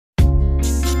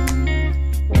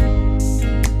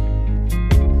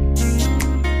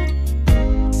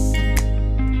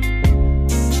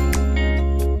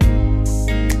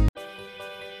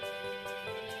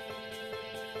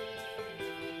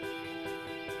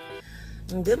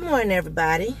Good morning,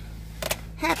 everybody.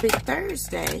 Happy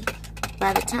Thursday.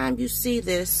 By the time you see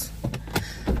this,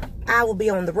 I will be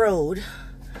on the road.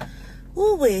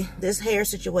 Ooh-wee, this hair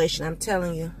situation, I'm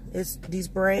telling you, it's these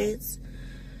braids.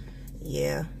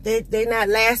 Yeah, they're not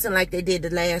lasting like they did the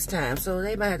last time, so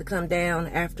they might have to come down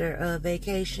after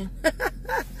vacation.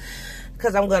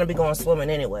 Because I'm going to be going swimming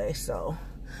anyway, so.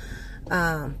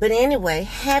 But anyway,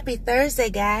 happy Thursday,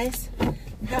 guys.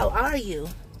 How are you?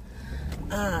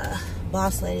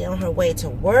 Boss lady on her way to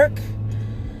work.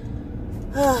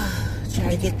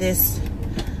 Try to get this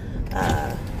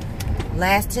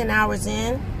last 10 hours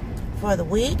in for the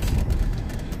week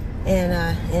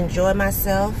and enjoy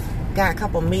myself. Got a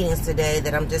couple meetings today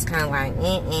that I'm just kind of like,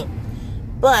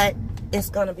 but it's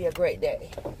going to be a great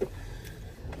day.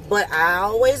 But I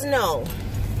always know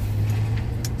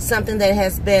something that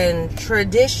has been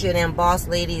tradition in Boss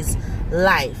Lady's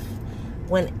life.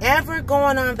 Whenever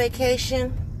going on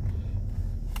vacation,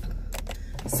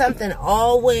 something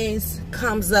always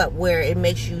comes up where it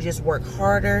makes you just work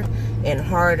harder and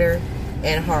harder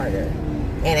and harder.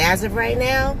 And as of right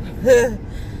now,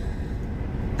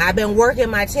 I've been working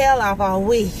my tail off all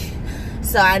week.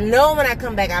 So I know when I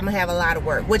come back, I'm going to have a lot of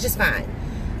work, which is fine.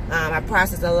 I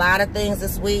processed a lot of things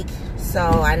this week. So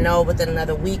I know within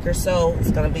another week or so,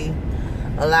 it's going to be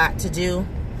a lot to do.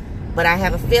 But I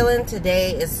have a feeling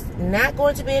today is not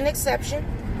going to be an exception.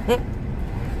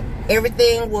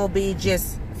 Everything will be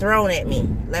just thrown at me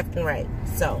left and right.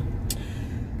 So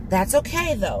that's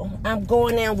okay, though. I'm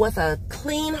going in with a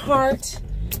clean heart,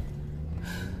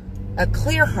 a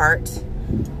clear heart,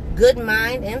 good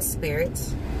mind and spirit.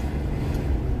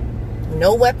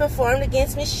 No weapon formed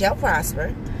against me shall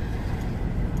prosper.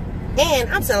 And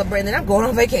I'm celebrating that I'm going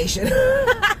on vacation.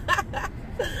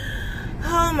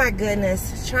 Oh my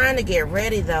goodness. Trying to get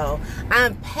ready though.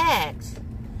 I'm packed.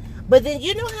 But then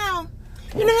you know how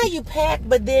you pack,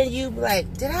 but then you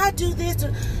like, did I do this?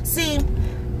 See,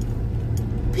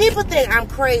 people think I'm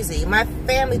crazy. My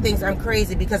family thinks I'm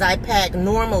crazy because I pack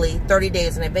normally 30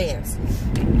 days in advance.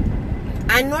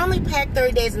 I normally pack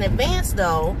 30 days in advance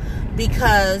though,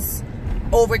 because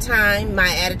over time, my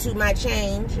attitude might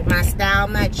change. My style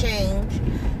might change.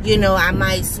 You know, I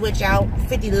might switch out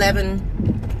 11,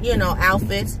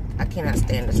 outfits. I cannot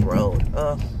stand this road.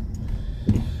 Ugh.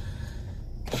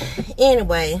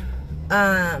 Anyway,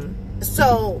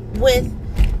 so with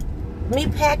me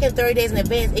packing 30 days in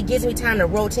advance, it gives me time to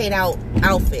rotate out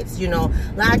outfits. You know,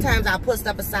 a lot of times I'll put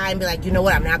stuff aside and be like, you know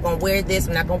what, I'm not going to wear this.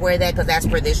 I'm not going to wear that because that's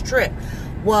for this trip.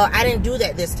 Well, I didn't do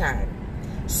that this time.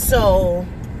 So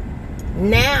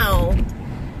now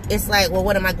it's like, well,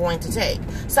 what am I going to take?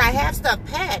 So I have stuff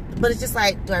packed, but it's just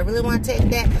like, do I really want to take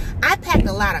that? I packed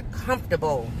a lot of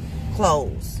comfortable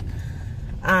clothes.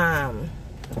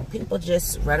 People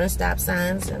just running stop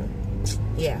signs and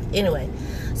yeah, anyway.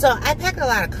 So I pack a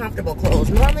lot of comfortable clothes.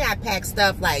 Normally I pack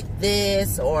stuff like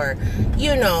this or,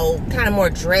 kind of more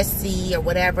dressy or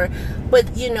whatever.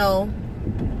 But,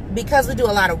 because we do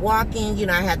a lot of walking,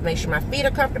 I have to make sure my feet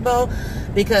are comfortable.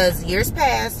 Because years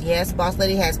past, yes, Boss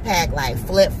Lady has packed like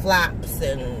flip-flops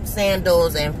and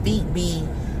sandals and feet be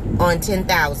on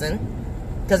 10,000.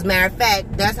 Because matter of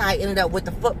fact, that's how I ended up with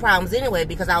the foot problems anyway.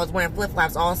 Because I was wearing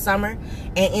flip-flops all summer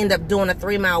and ended up doing a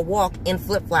 3-mile walk in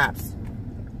flip-flops.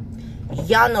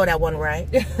 Y'all know that wasn't right.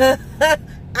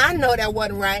 I know that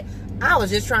wasn't right. I was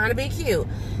just trying to be cute.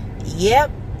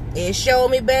 Yep, it showed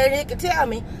me better than it could tell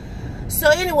me. So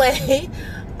anyway,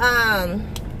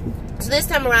 so this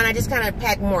time around, I just kind of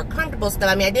packed more comfortable stuff.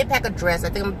 I mean, I did pack a dress. I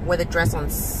think I'm going to wear the dress on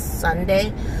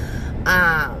Sunday.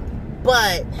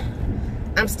 But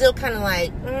I'm still kind of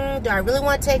like, do I really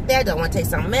want to take that? Do I want to take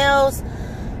something else?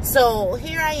 So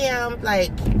here I am,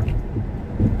 like,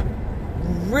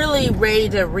 really ready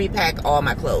to repack all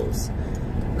my clothes.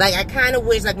 Like, I kind of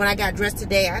wish, like, when I got dressed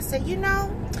today, I said,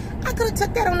 I could have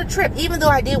took that on a trip, even though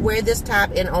I did wear this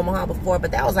top in Omaha before,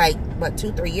 but that was like, what,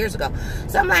 2-3 years ago.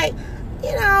 So I'm like,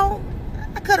 I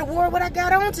could have wore what I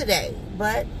got on today,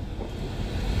 but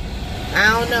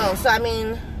I don't know. So, I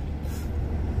mean,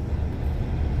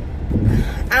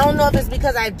 I don't know if it's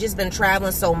because I've just been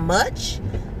traveling so much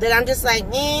that I'm just like,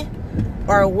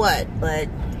 or what, but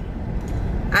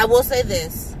I will say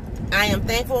this. I am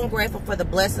thankful and grateful for the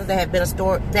blessings that have been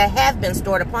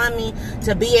stored upon me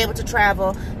to be able to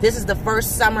travel. This is the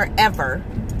first summer ever,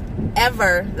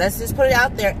 let's just put it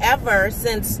out there, ever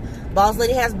since Boss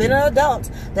Lady has been an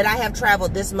adult that I have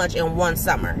traveled this much in one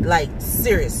summer. Like,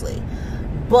 seriously.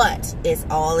 But it's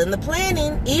all in the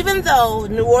planning. Even though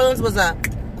New Orleans was a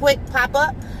quick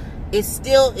pop-up, it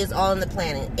still is all in the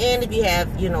planning. And if you have,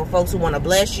 folks who want to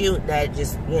bless you, that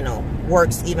just,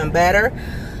 works even better.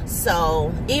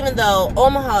 So even though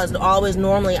Omaha is always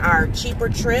normally our cheaper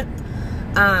trip,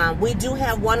 we do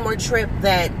have one more trip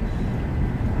that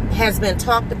has been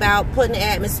talked about, put in the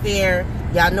atmosphere.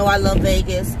 Y'all know I love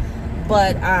Vegas,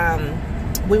 but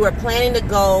we were planning to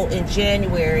go in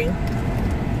January,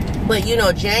 but you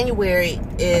know, January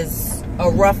is a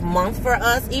rough month for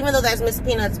us. Even though that's Miss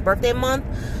Peanut's birthday month,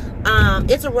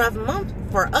 it's a rough month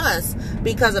for us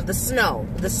because of the snow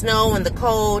and the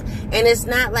cold. And it's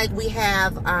not like we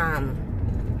have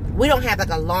we don't have like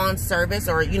a lawn service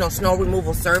or, you know, snow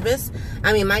removal service.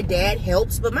 I mean, my dad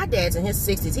helps, but my dad's in his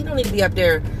 60s. He don't need to be up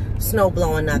there snow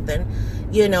blowing nothing,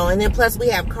 you know. And then plus we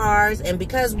have cars, and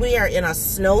because we are in a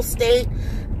snow state,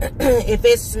 if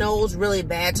it snows really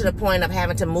bad to the point of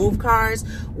having to move cars,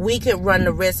 we could run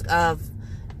the risk of,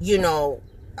 you know,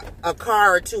 a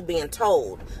car or two being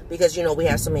towed, because, you know, we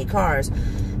have so many cars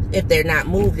if they're not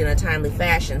moved in a timely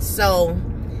fashion. So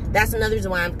that's another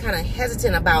reason why I'm kind of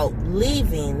hesitant about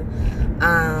leaving.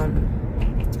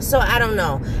 So I don't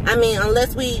know. I mean,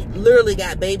 unless we literally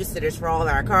got babysitters for all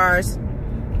our cars,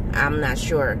 I'm not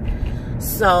sure.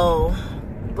 So,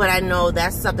 but I know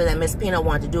that's something that Miss Peanut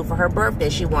wanted to do for her birthday.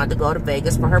 She wanted to go to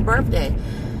Vegas for her birthday.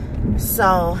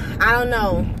 So I don't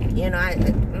know. You know,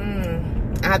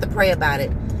 I have to pray about it.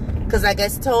 Because like I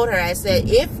told her, I said,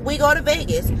 if we go to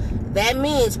Vegas, that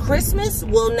means Christmas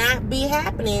will not be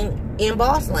happening in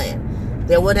Bossland.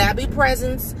 There will not be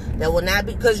presents. There will not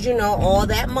be, because, you know, all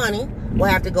that money will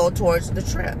have to go towards the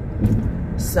trip.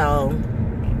 So,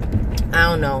 I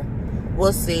don't know.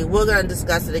 We'll see. We're going to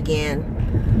discuss it again.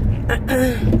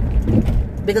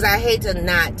 Because I hate to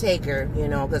not take her, you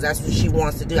know, because that's what she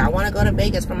wants to do. I want to go to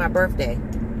Vegas for my birthday.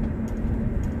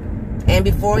 And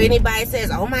before anybody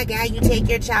says, oh my God, you take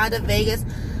your child to Vegas,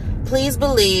 please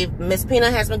believe Miss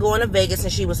Peanut has been going to Vegas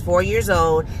since she was 4 years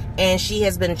old, and she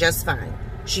has been just fine.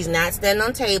 She's not standing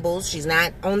on tables. She's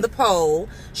not on the pole.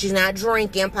 She's not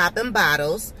drinking, popping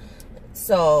bottles.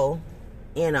 So,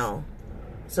 you know,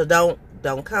 so don't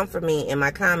come for me in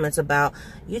my comments about,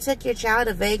 you took your child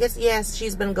to Vegas. Yes,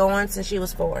 she's been going since she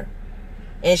was 4.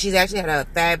 And she's actually had a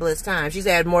fabulous time. She's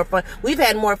had more fun. We've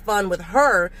had more fun with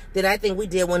her than I think we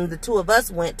did when the two of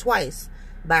us went twice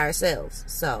by ourselves.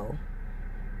 So,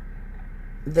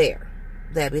 there.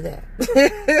 That'd be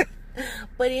that.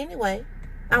 But anyway,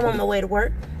 I'm on my way to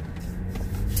work.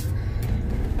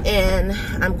 And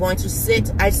I'm going to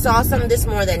sit. I saw something this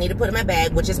morning that I need to put in my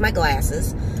bag, which is my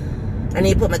glasses. I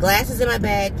need to put my glasses in my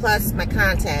bag, plus my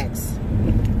contacts.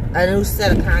 A new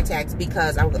set of contacts,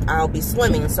 because I'll be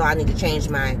swimming, so I need to change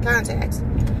my contacts.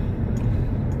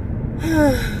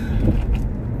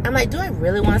 I'm like, do I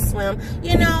really want to swim?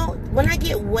 You know, when I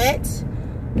get wet,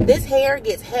 this hair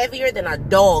gets heavier than a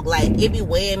dog. Like, it be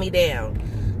weighing me down.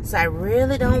 So I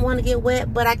really don't want to get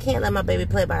wet, but I can't let my baby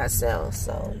play by herself.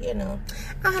 So, you know,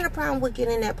 I don't have a problem with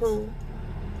getting in that pool.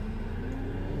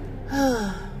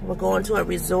 We're going to a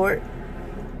resort,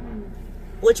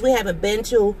 which we haven't been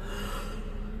to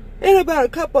in about a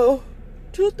couple,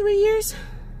 2-3 years.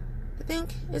 I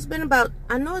think it's been about,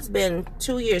 I know it's been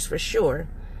 2 years for sure.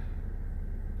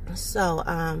 So,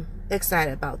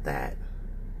 excited about that.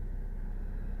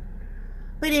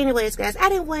 But anyways, guys, I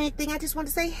didn't want anything. I just want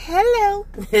to say hello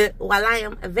while I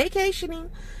am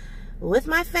vacationing with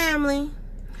my family.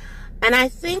 And I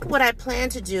think what I plan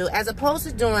to do, as opposed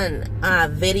to doing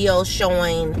videos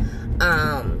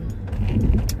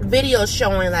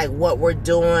showing like what we're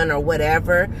doing or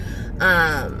whatever,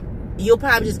 you'll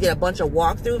probably just get a bunch of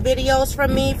walkthrough videos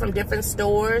from me from different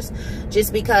stores,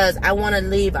 just because I want to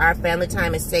leave our family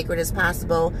time as sacred as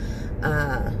possible.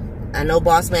 I know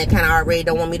Boss Man kind of already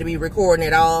don't want me to be recording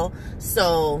at all,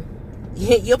 so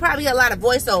you'll probably get a lot of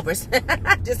voiceovers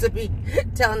just to be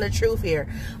telling the truth here.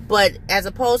 But as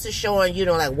opposed to showing, you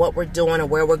know, like what we're doing and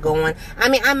where we're going, I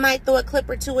mean, I might throw a clip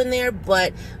or two in there,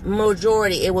 but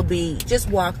majority it will be just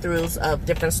walkthroughs of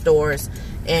different stores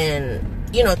and,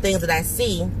 you know, things that I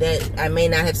see that I may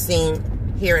not have seen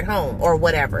here at home or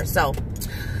whatever. So,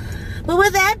 but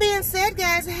with that being said,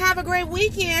 guys, have a great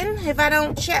weekend if I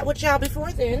don't chat with y'all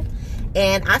before then.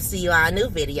 And I'll see you on a new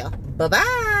video.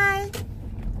 Bye-bye.